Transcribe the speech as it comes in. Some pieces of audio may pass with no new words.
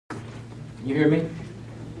Can you hear me?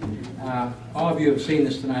 All of you have seen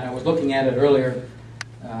this tonight. I was looking at it earlier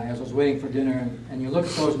as I was waiting for dinner, and you look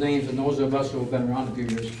at those names, and those of us who have been around a few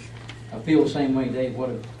years feel the same way, Dave. What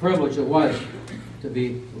a privilege it was to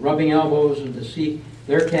be rubbing elbows and to see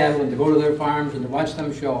their cattle and to go to their farms and to watch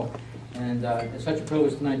them show. And it's such a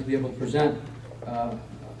privilege tonight to be able to present a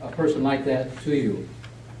person like that to you.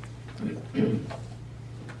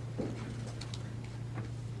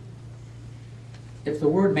 If the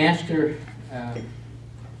word master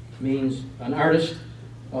means an artist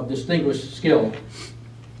of distinguished skill,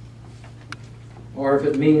 or if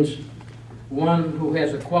it means one who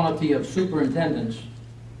has a quality of superintendence,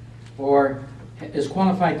 or is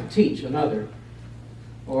qualified to teach another,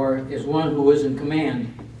 or is one who is in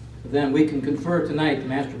command, then we can confer tonight the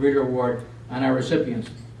Master Breeder Award on our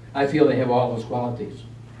recipients. I feel they have all those qualities.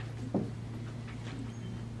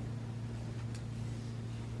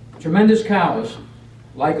 Tremendous cows,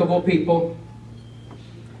 likable people,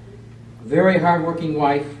 very hardworking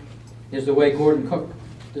wife is the way Gordon Cook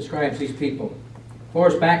describes these people.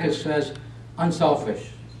 Horace Backus says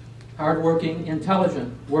unselfish, hardworking,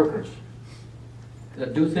 intelligent workers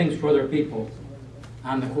that do things for their people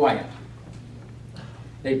on the quiet.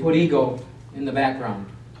 They put ego in the background.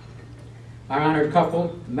 Our honored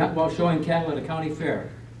couple met while showing cattle at a county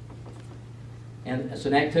fair. And it's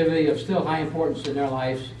an activity of still high importance in their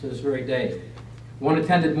lives to this very day. One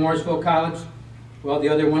attended Morrisville College, while the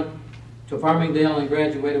other went to Farmingdale and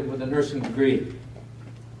graduated with a nursing degree.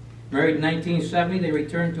 Married in 1970, they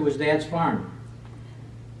returned to his dad's farm.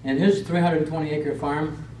 And his 320-acre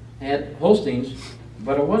farm had Holsteins,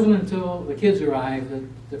 but it wasn't until the kids arrived that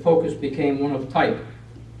the focus became one of type.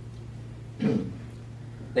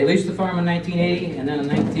 They leased the farm in 1980, and then in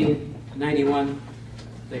 1991,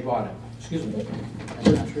 they bought it. Excuse me, that's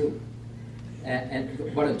not true.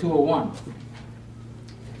 But in 2001.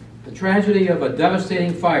 The tragedy of a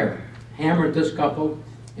devastating fire hammered this couple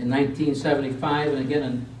in 1975 and again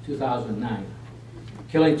in 2009,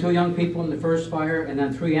 killing 2 young people in the first fire and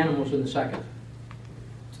then 3 animals in the second.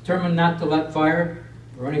 Determined not to let fire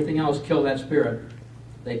or anything else kill that spirit,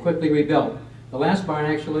 they quickly rebuilt. The last barn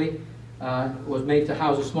actually was made to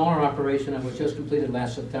house a smaller operation and was just completed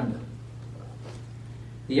last September.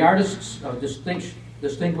 The artists of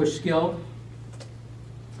distinguished skill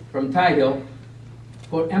from Tie Hill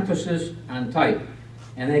put emphasis on type,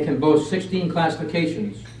 and they can boast 16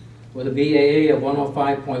 classifications with a BAA of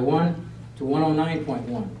 105.1 to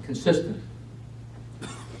 109.1, consistent.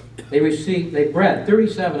 They bred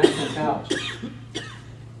 37 excellent cows.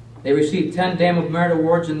 They received 10 Dam of Merit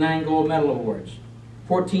Awards and 9 Gold Medal Awards,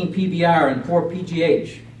 14 PBR and 4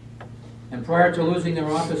 PGH. And prior to losing their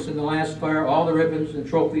office in the last fire, all the ribbons and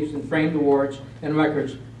trophies and framed awards and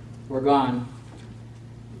records were gone.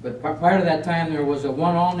 But prior to that time, there was a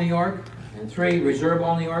 1 All-New York and 3 Reserve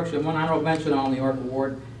All-New Yorks and 1 Honorable Mention All-New York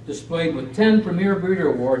Award, displayed with 10 Premier Breeder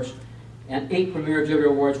Awards and 8 Premier Exhibitor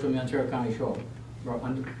Awards from the Ontario County Show, or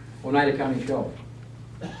Oneida County Show.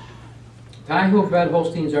 Tie Hill bred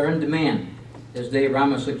Holsteins are in demand, as Dave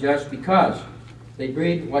Rama suggests, because they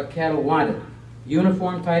breed what cattle wanted.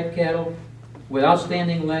 Uniform type cattle with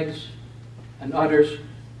outstanding legs and udders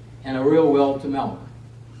and a real will to milk.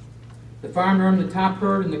 The farm earned the top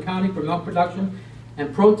herd in the county for milk production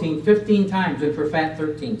and protein 15 times and for fat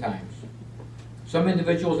 13 times. Some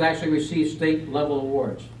individuals actually received state level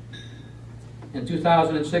awards. In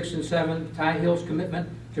 2006 and 2007, Tie Hill's commitment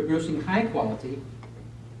to producing high quality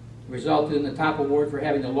resulted in the top award for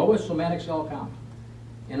having the lowest somatic cell count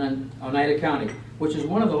in Oneida County, which is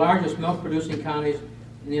one of the largest milk producing counties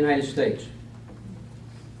in the United States.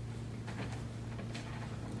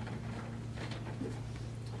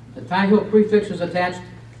 The Tie Hill prefix is attached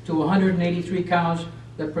to 183 cows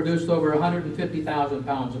that produced over 150,000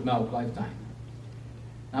 pounds of milk lifetime.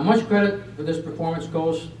 Now, much credit for this performance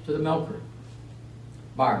goes to the milker,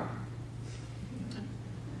 Barb.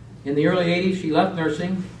 In the early 80s, she left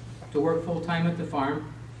nursing to work full-time at the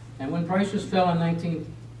farm, and when prices fell in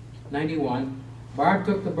 1991, Barb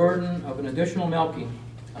took the burden of an additional milking,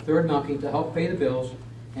 a third milking, to help pay the bills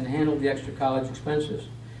and handle the extra college expenses.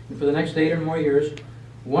 And for the next 8 or more years,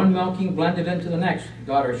 one milking blended into the next,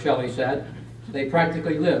 daughter Shelley said. They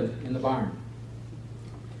practically lived in the barn.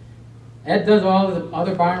 Ed does all of the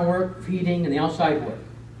other barn work, feeding, and the outside work.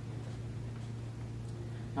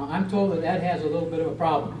 Now, I'm told that Ed has a little bit of a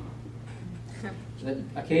problem. That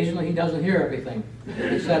occasionally he doesn't hear everything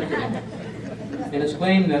that's said to him. And it's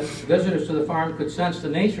claimed that visitors to the farm could sense the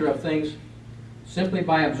nature of things simply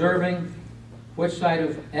by observing which side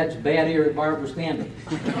of Ed's bad ear Barb was standing.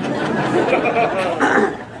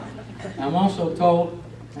 I'm also told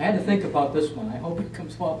I had to think about this one. I hope it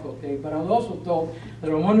comes off okay. But I was also told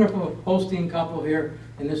that a wonderful Holstein couple here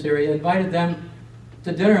in this area invited them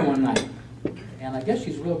to dinner one night. And I guess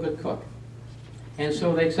she's a real good cook. And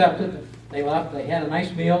so they accepted. They left. They had a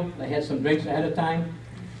nice meal. They had some drinks ahead of time.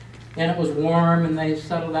 And it was warm, and they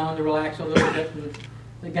settled down to relax a little bit. And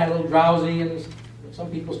they got a little drowsy, and some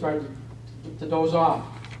people started to doze off.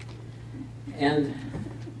 And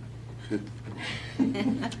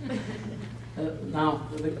now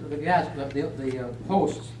the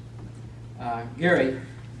hosts, Gary,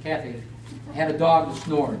 Kathy, had a dog that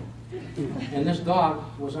snored. And this dog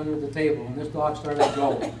was under the table, and this dog started to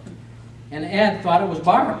go. And Ed thought it was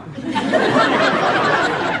Barb.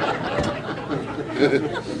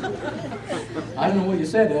 I don't know what you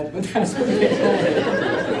said, Ed, but that's what they told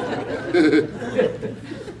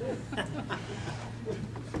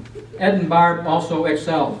Ed and Barb also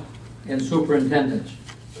excelled in superintendence.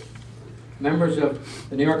 Members of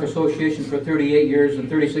the New York Association for 38 years and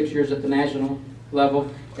 36 years at the national level,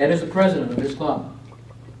 Ed is the president of his club.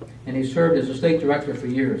 And he served as a state director for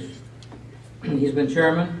years. He's been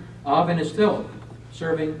chairman of and is still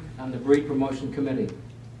serving on the Breed Promotion Committee.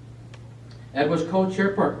 Ed was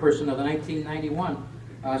co-chairperson of the 1991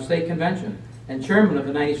 State Convention and chairman of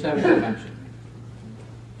the 97 Convention.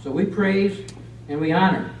 So we praise and we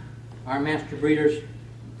honor our master breeders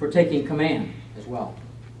for taking command as well.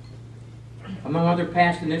 Among other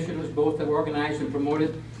past initiatives, both have organized and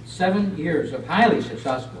promoted 7 years of highly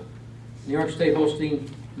successful New York State Holstein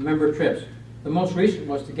member trips. The most recent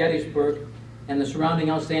was to Gettysburg and the surrounding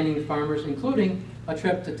outstanding farmers, including a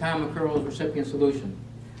trip to Tom McCurl's recipient solution.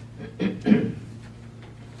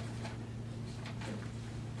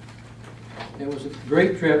 It was a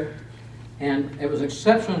great trip, and it was an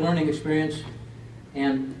exceptional learning experience,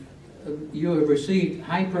 and you have received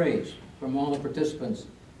high praise from all the participants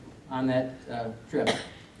on that trip,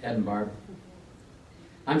 Ed and Barb.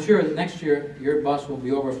 I'm sure that next year your bus will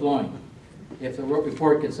be overflowing if the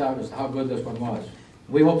report gets out as to how good this one was.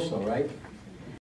 We hope so, right?